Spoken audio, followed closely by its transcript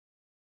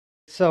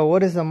So,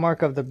 what is the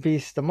mark of the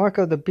beast? The mark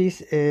of the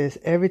beast is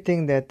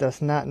everything that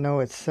does not know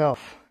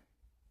itself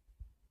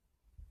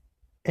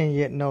and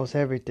yet knows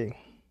everything.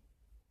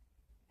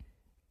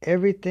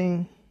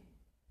 Everything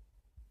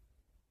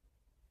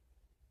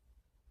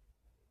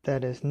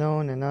that is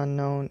known and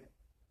unknown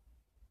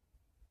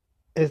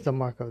is the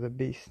mark of the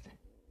beast.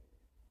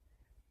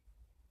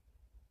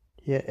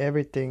 Yet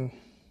everything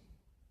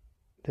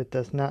that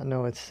does not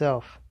know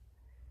itself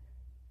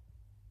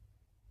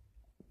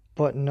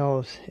but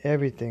knows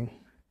everything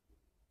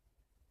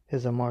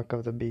is a mark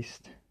of the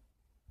beast.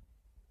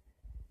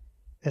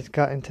 It's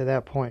gotten to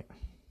that point.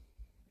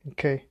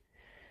 Okay?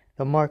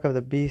 The mark of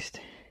the beast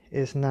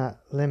is not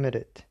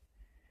limited,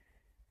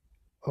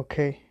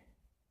 okay,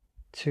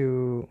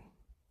 to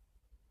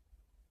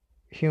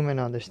human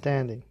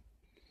understanding.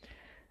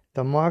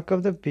 The mark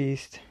of the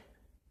beast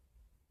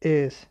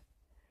is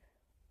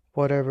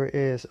whatever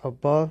is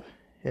above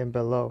and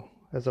below.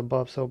 As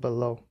above, so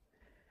below.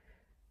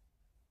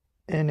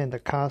 And in the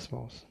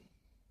cosmos.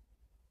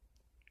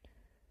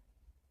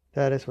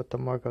 That is what the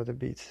mark of the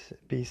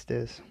beast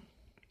is.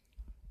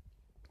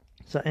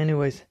 So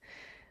anyways,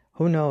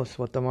 who knows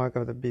what the mark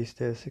of the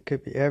beast is? It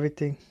could be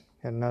everything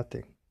and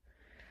nothing.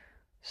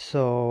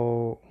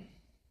 So,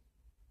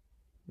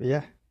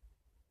 yeah.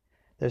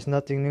 There's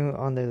nothing new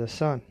under the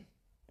sun.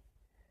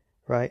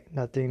 Right?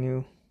 Nothing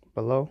new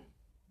below.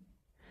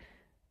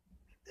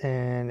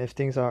 And if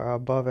things are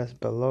above as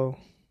below,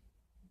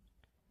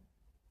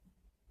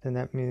 then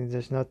that means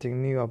there's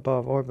nothing new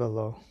above or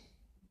below.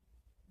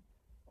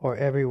 Or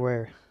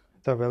everywhere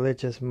the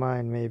religious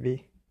mind may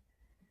be.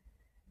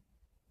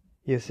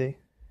 You see?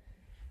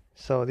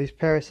 So these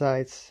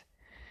parasites,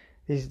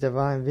 these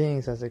divine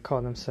beings as they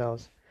call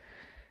themselves,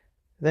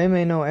 they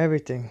may know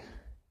everything,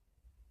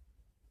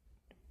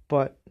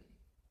 but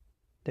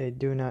they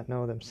do not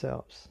know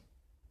themselves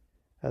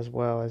as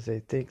well as they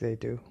think they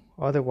do.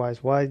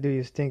 Otherwise, why do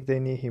you think they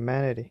need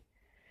humanity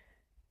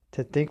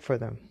to think for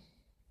them?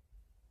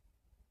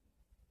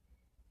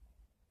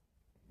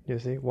 You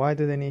see? Why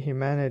do they need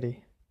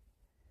humanity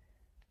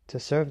to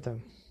serve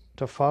them,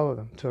 to follow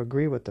them, to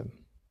agree with them?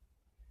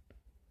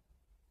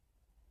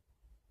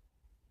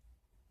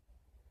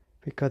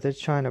 Because they're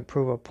trying to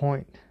prove a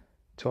point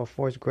to a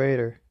force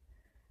greater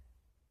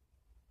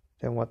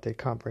than what they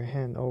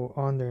comprehend,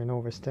 under, and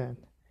understand.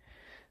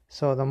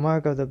 So the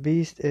mark of the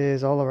beast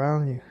is all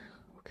around you,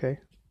 okay?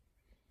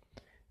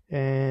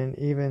 And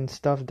even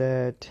stuff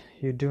that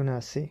you do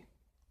not see.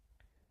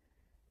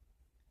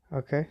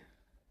 Okay?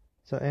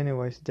 So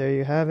anyways, there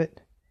you have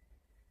it.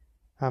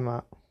 I'm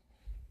out.